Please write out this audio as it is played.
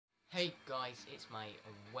Hey guys, it's mate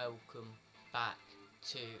and welcome back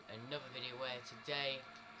to another video where today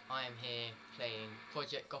I am here playing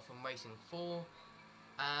Project Gotham Racing 4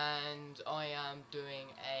 and I am doing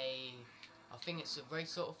I think it's a race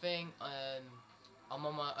sort of thing. I'm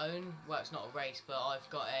on my own. Well, it's not a race, but I've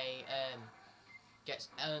got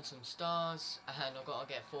earn some stars and I've got to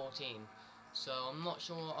get 14. So I'm not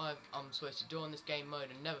sure what I'm supposed to do on this game mode.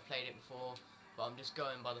 I've never played it before, but I'm just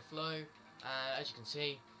going by the flow. And as you can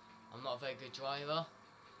see, I'm not a very good driver,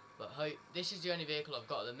 but this is the only vehicle I've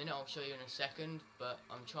got at the minute. I'll show you in a second, but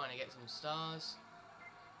I'm trying to get some stars.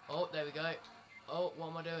 Oh, there we go. Oh,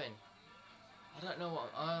 what am I doing? I don't know what.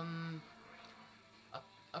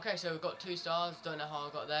 Okay, so we've got 2 stars. Don't know how I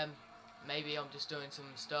got them. Maybe I'm just doing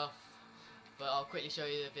some stuff, but I'll quickly show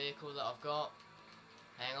you the vehicle that I've got.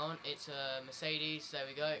 Hang on, it's a Mercedes. There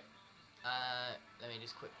we go. Let me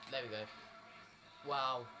just there we go.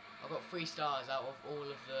 Wow, I've got 3 stars out of all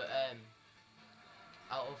of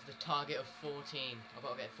the target of 14. I've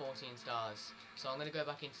got to get 14 stars. So I'm going to go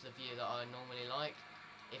back into the view that I normally like,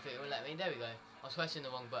 if it will let me. There we go. I was pressing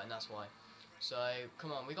the wrong button, that's why. So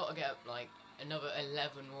come on, we got to get like another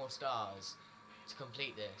 11 more stars to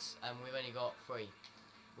complete this, and we've only got 3.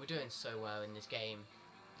 We're doing so well in this game.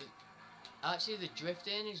 Actually, the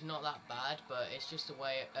drifting is not that bad, but it's just the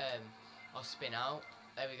way I spin out.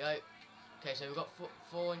 There we go. Okay, so we've got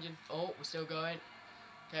 400. Oh, we're still going.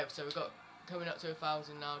 Okay, so we've got coming up to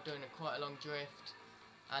 1,000 now, doing quite a long drift.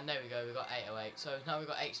 And there we go, we've got 808. So now we've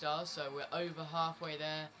got 8 stars, so we're over halfway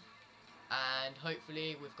there. And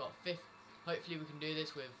hopefully hopefully we can do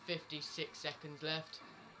this with 56 seconds left.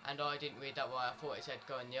 And I didn't read that right, I thought it said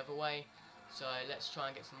going the other way. So let's try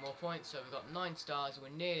and get some more points. So we've got 9 stars, we're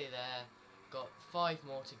nearly there. Got 5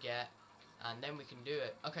 more to get, and then we can do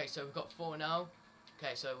it. Okay, so we've got 4 now.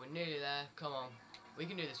 Okay, so we're nearly there. Come on, we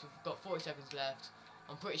can do this. We've got 40 seconds left.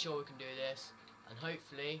 I'm pretty sure we can do this, and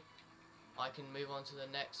hopefully I can move on to the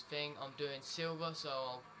next thing. I'm doing silver, so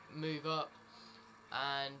I'll move up.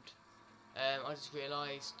 And I just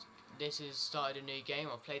realised this has started a new game.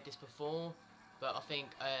 I've played this before, but I think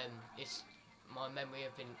my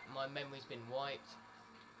memory's been wiped,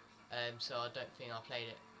 so I don't think I played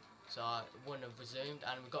it. So I wouldn't have resumed,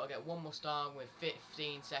 and we've got to get 1 more star with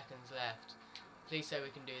 15 seconds left. Please say we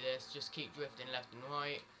can do this. Just keep drifting left and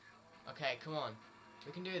right. Okay, come on.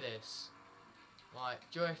 We can do this. Right,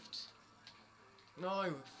 drift.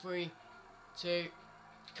 No, 3, 2.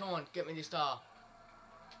 Come on, get me the star.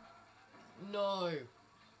 No.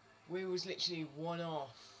 We was literally 1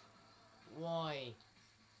 off. Why?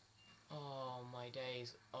 Oh, my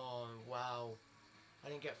days. Oh, wow. I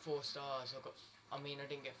didn't get 4 stars. I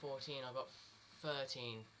didn't get 14, I got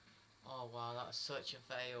 13. Oh wow, that was such a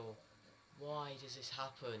fail. Why does this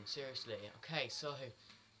happen? Seriously. Okay, so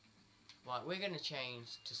right, we're gonna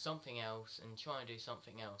change to something else and try and do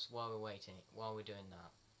something else while we're doing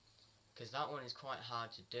that. Because that one is quite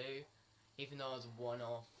hard to do. Even though I was 1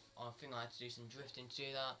 off, I think I had to do some drifting to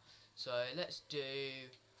do that. So let's do,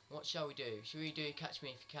 what shall we do? Should we do Catch Me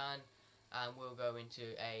If You Can? And we'll go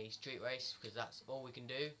into a street race, because that's all we can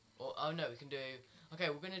do. Or, oh no, we can do, okay,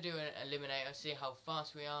 we're going to do an eliminator, see how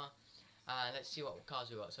fast we are, and let's see what cars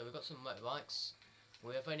we've got. So we've got some motorbikes.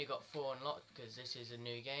 We've only got 4 unlocked, because this is a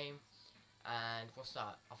new game. And what's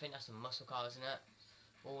that? I think that's some muscle cars, isn't it?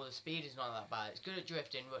 Well, the speed is not that bad. It's good at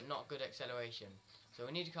drifting, but not good at acceleration. So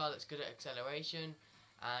we need a car that's good at acceleration,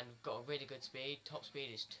 and we've got a really good speed. Top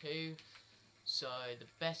speed is 2. So the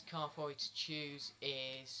best car for you to choose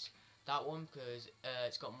is that one, because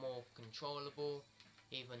it's got more controllable,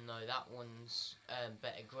 even though that one's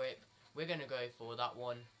better grip. We're going to go for that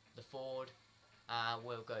one, the Ford.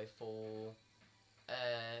 We'll go for,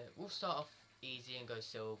 we'll start off easy and go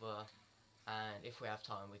silver, and if we have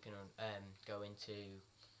time we can go into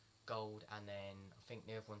gold, and then I think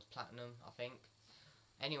the other one's platinum, I think.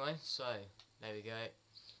 Anyway, so there we go.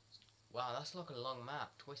 Wow, that's like a long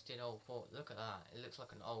map. Twisted old port. Look at that. It looks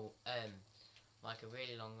like an old like a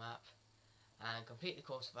really long map. And complete the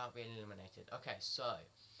course without being eliminated. Okay, so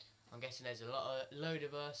I'm guessing there's a load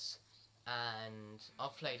of us, and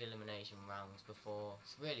I've played elimination rounds before.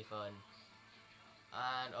 It's really fun.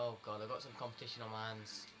 And oh god, I've got some competition on my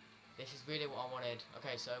hands. This is really what I wanted.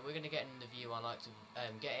 Okay, so we're gonna get in the view I like to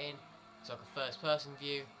get in. It's like a first person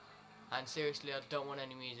view. And seriously, I don't want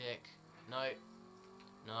any music. No,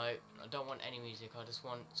 I don't want any music. I just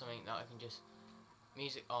want something that I can just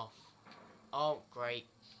music off. Oh great.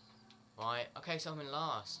 Right, okay, so I'm in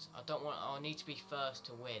last. I need to be first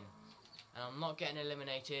to win. And I'm not getting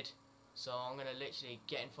eliminated, so I'm going to literally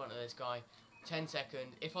get in front of this guy. 10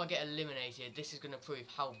 seconds. If I get eliminated, this is going to prove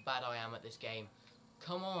how bad I am at this game.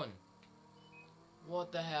 Come on.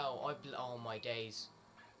 What the hell? Oh my days.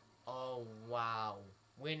 Oh wow.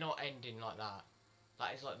 We're not ending like that.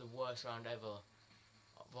 That is like the worst round ever.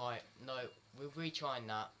 Right, no, we're retrying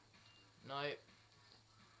that. No.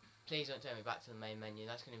 Please don't take me back to the main menu.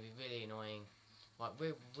 That's going to be really annoying. Right,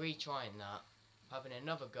 we're retrying that. Having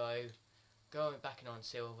another go. Going back in on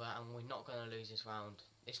silver, and we're not going to lose this round.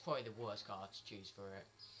 It's probably the worst card to choose for it.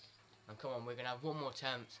 And come on, we're going to have one more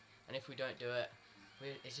attempt. And if we don't do it,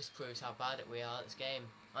 it just proves how bad we are at this game.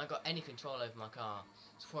 I ain't got any control over my car.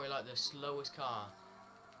 It's probably like the slowest car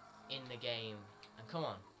in the game. And come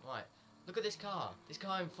on, right. Look at this car. This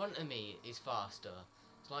car in front of me is faster.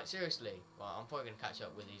 It's like, seriously. Right, I'm probably going to catch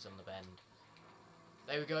up with these on the bend.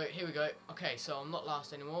 There we go. Here we go. Okay, so I'm not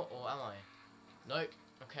last anymore, or am I? Nope.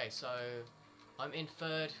 Okay, so I'm in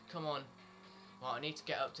third. Come on. Right, I need to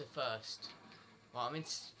get up to first. Right, I'm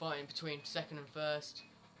fighting between second and first.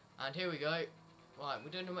 And here we go. Right,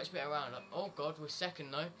 we're doing a much better round. Oh god, we're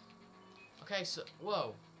second though. Okay, so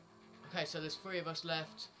whoa. Okay, so there's 3 of us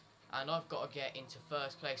left, and I've got to get into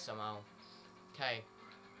first place somehow. Okay,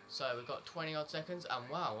 so we've got 20 odd seconds, and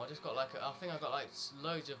wow, I just got like I think I got like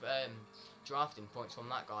loads of drafting points from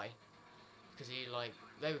that guy, because he like,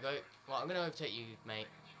 there we go. Right, I'm gonna overtake you, mate.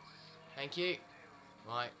 Thank you.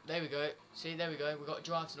 Right, there we go. See, there we go. We got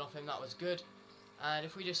drafted off him. That was good. And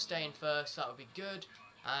if we just stay in first, that would be good.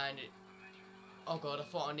 And oh god, I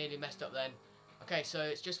thought I nearly messed up then. Okay, so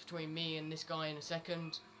it's just between me and this guy in a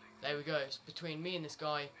second. There we go. It's between me and this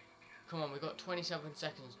guy. Come on, we've got 27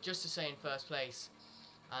 seconds just to stay in first place,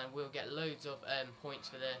 and we'll get loads of points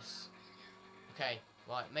for this. Okay,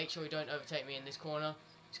 right. Make sure you don't overtake me in this corner.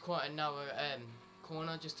 It's quite a narrow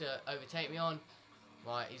corner just to overtake me on.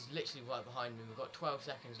 Right, he's literally right behind me. We've got 12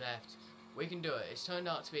 seconds left. We can do it. It's turned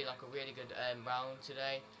out to be like a really good round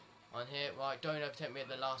today on here. Right, don't overtake me at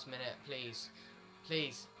the last minute, please.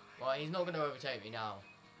 Please. Right, he's not going to overtake me now.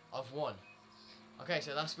 I've won. Okay,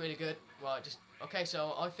 so that's really good. Right, just... Okay,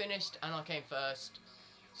 so I finished and I came first.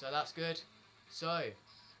 So that's good. So,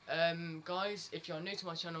 guys, if you're new to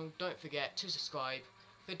my channel, don't forget to subscribe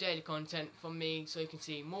for daily content from me so you can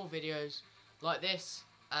see more videos like this.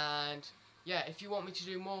 And... yeah, if you want me to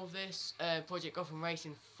do more of this, Project Gotham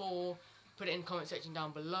Racing 4, put it in the comment section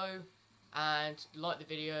down below, and like the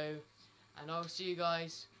video, and I'll see you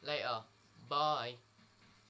guys later. Bye.